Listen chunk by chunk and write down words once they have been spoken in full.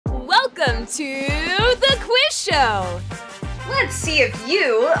Welcome to the quiz show! Let's see if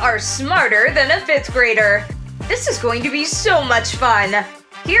you are smarter than a 5th grader. This is going to be so much fun.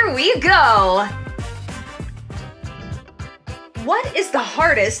 Here we go! What is the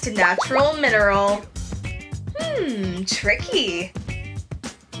hardest natural mineral? Tricky.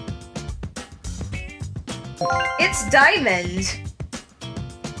 It's diamond.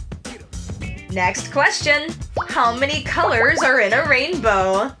 Next question. How many colors are in a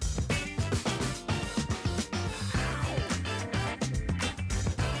rainbow?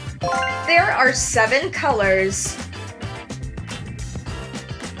 There are 7 colors.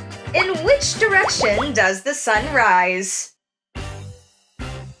 In which direction does the sun rise?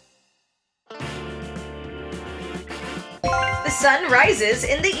 The sun rises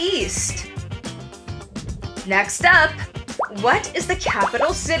in the east. Next up, what is the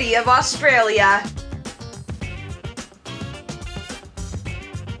capital city of Australia?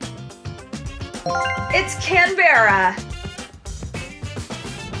 It's Canberra.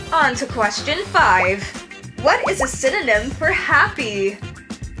 On to question 5. What is a synonym for happy?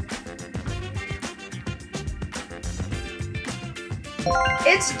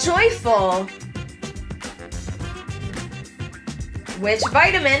 It's joyful. Which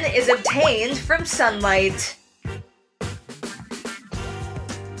vitamin is obtained from sunlight?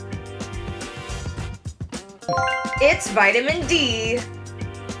 It's vitamin D.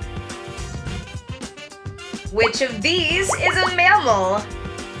 Which of these is a mammal?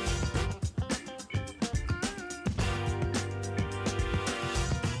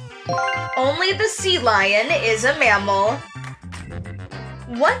 Only the sea lion is a mammal.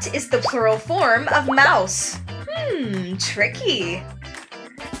 What is the plural form of mouse? Tricky.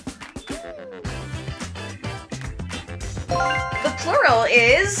 The plural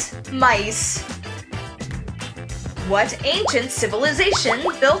is mice. What ancient civilization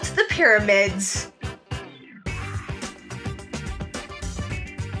built the pyramids?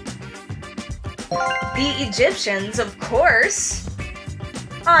 The Egyptians, of course.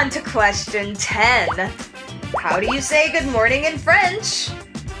 On to question 10. How do you say good morning in French?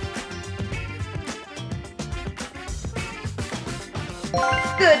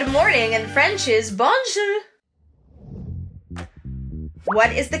 Good morning in French is bonjour.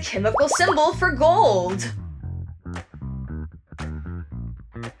 What is the chemical symbol for gold?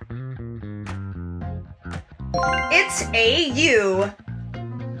 It's AU.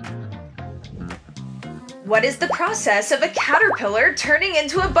 What is the process of a caterpillar turning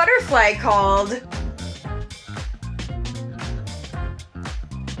into a butterfly called?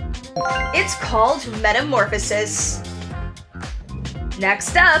 It's called metamorphosis.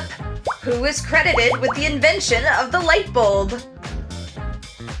 Next up, who is credited with the invention of the light bulb?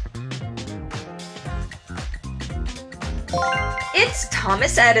 It's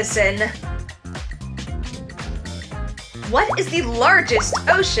Thomas Edison. What is the largest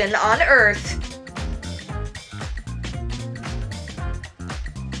ocean on Earth?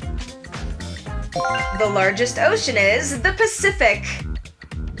 The largest ocean is the Pacific.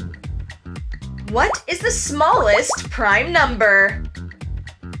 What is the smallest prime number?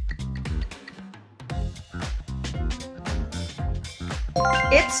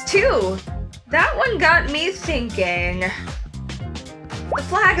 It's 2. That one got me thinking. The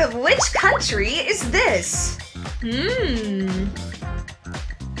flag of which country is this?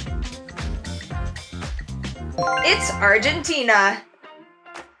 It's Argentina.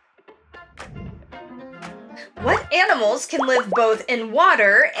 What animals can live both in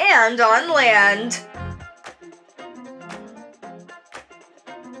water and on land?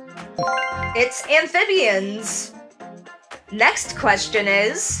 It's amphibians. Next question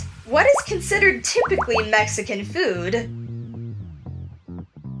is, what is considered typically Mexican food?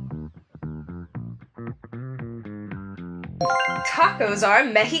 Tacos are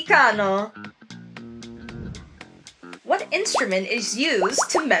Mexicano. What instrument is used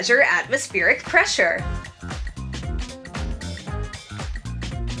to measure atmospheric pressure?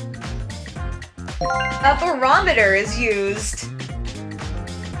 A barometer is used.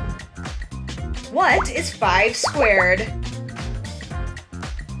 What is 5 squared?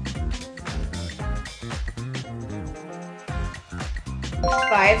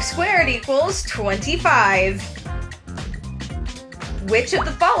 Five squared equals 25. Which of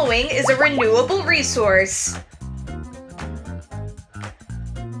the following is a renewable resource?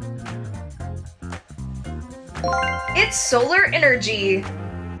 It's solar energy.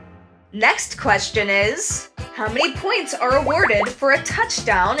 Next question is, how many points are awarded for a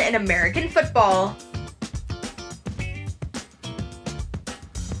touchdown in American football?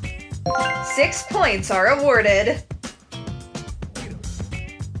 6 points are awarded.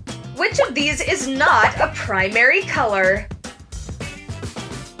 Which of these is not a primary color?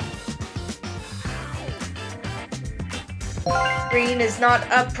 Green is not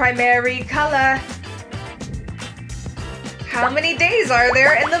a primary color. How many days are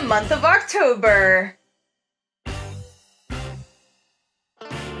there in the month of October?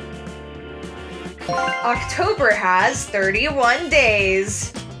 October has 31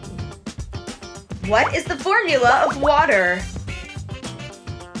 days. What is the formula of water?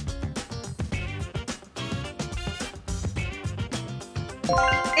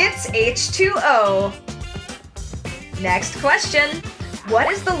 It's H2O. Next question.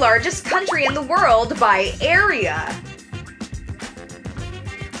 What is the largest country in the world by area?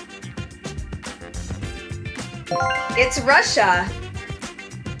 It's Russia.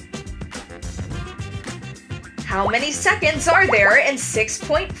 How many seconds are there in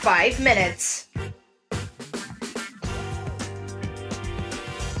 6.5 minutes?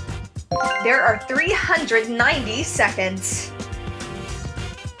 There are 390 seconds.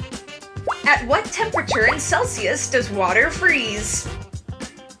 At what temperature in Celsius does water freeze?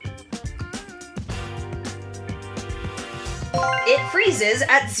 It freezes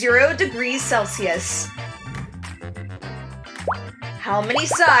at 0 degrees Celsius. How many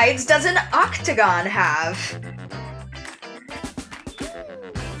sides does an octagon have?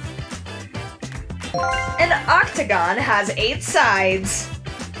 An octagon has 8 sides.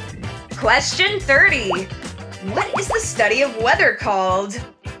 Question 30. What is the study of weather called?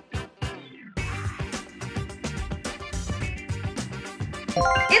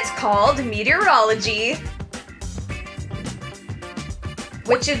 It's called meteorology.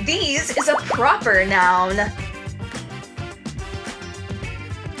 Which of these is a proper noun?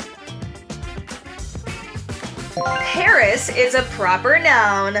 Paris is a proper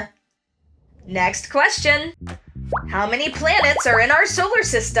noun. Next question. How many planets are in our solar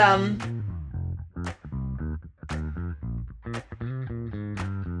system?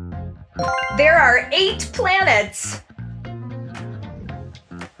 There are 8 planets.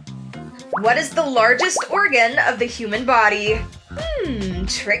 What is the largest organ of the human body?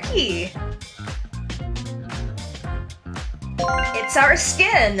 Tricky. It's our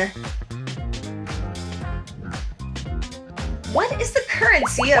skin. What is the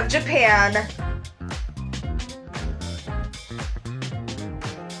currency of Japan?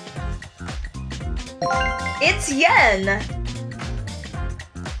 It's yen.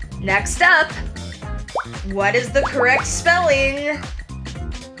 Next up, what is the correct spelling?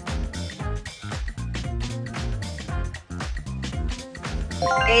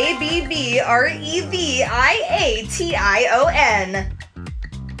 Abreviation.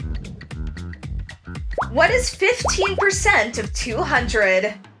 What is 15% of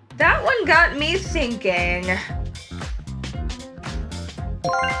 200? That one got me thinking.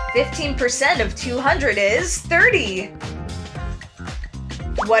 15% of 200 is 30.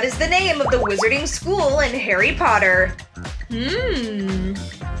 What is the name of the wizarding school in Harry Potter?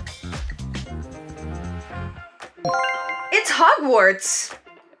 It's Hogwarts.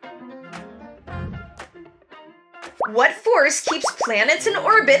 What force keeps planets in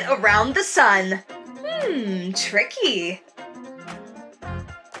orbit around the sun? Tricky.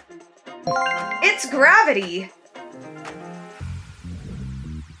 It's gravity.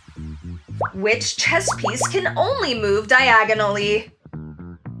 Which chess piece can only move diagonally?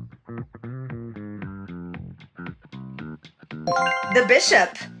 The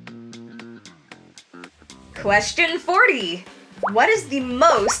bishop. Question 40. What is the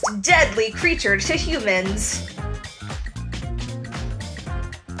most deadly creature to humans?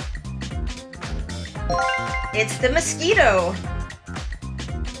 It's the mosquito.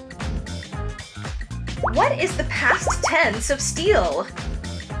 What is the past tense of steal?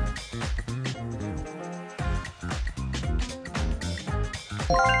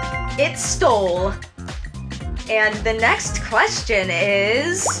 It stole. And the next question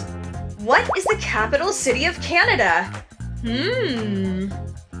is, what is the capital city of Canada?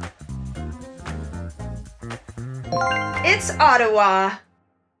 It's Ottawa.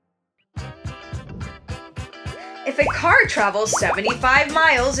 If a car travels 75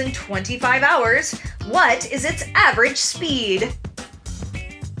 miles in 25 hours, what is its average speed?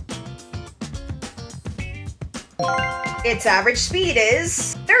 Its average speed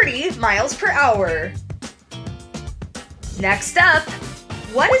is 30 miles per hour. Next up,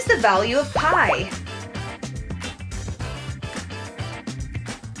 what is the value of pi?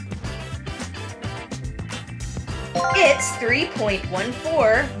 It's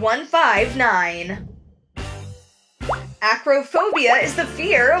 3.14159. Acrophobia is the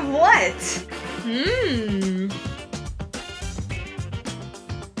fear of what?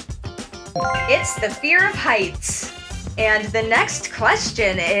 It's the fear of heights. And the next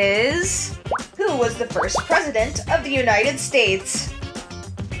question is, who was the first president of the United States?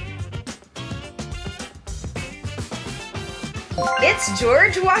 It's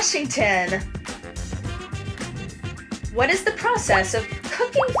George Washington. What is the process of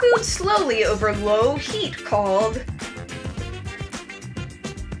cooking food slowly over low heat called?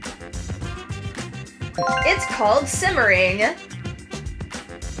 It's called simmering.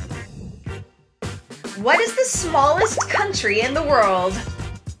 What is the smallest country in the world?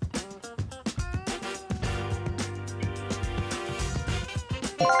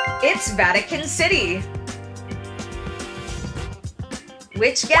 It's Vatican City.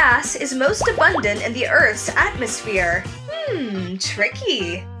 Which gas is most abundant in the Earth's atmosphere?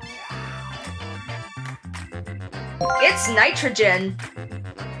 Tricky. It's nitrogen.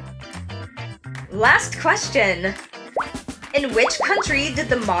 Last question. In which country did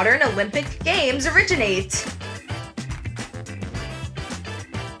the modern Olympic Games originate?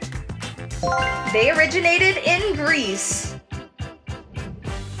 They originated in Greece.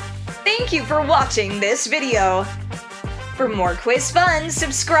 Thank you for watching this video. For more quiz fun,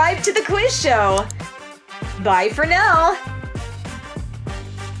 subscribe to The Quiz Show. Bye for now!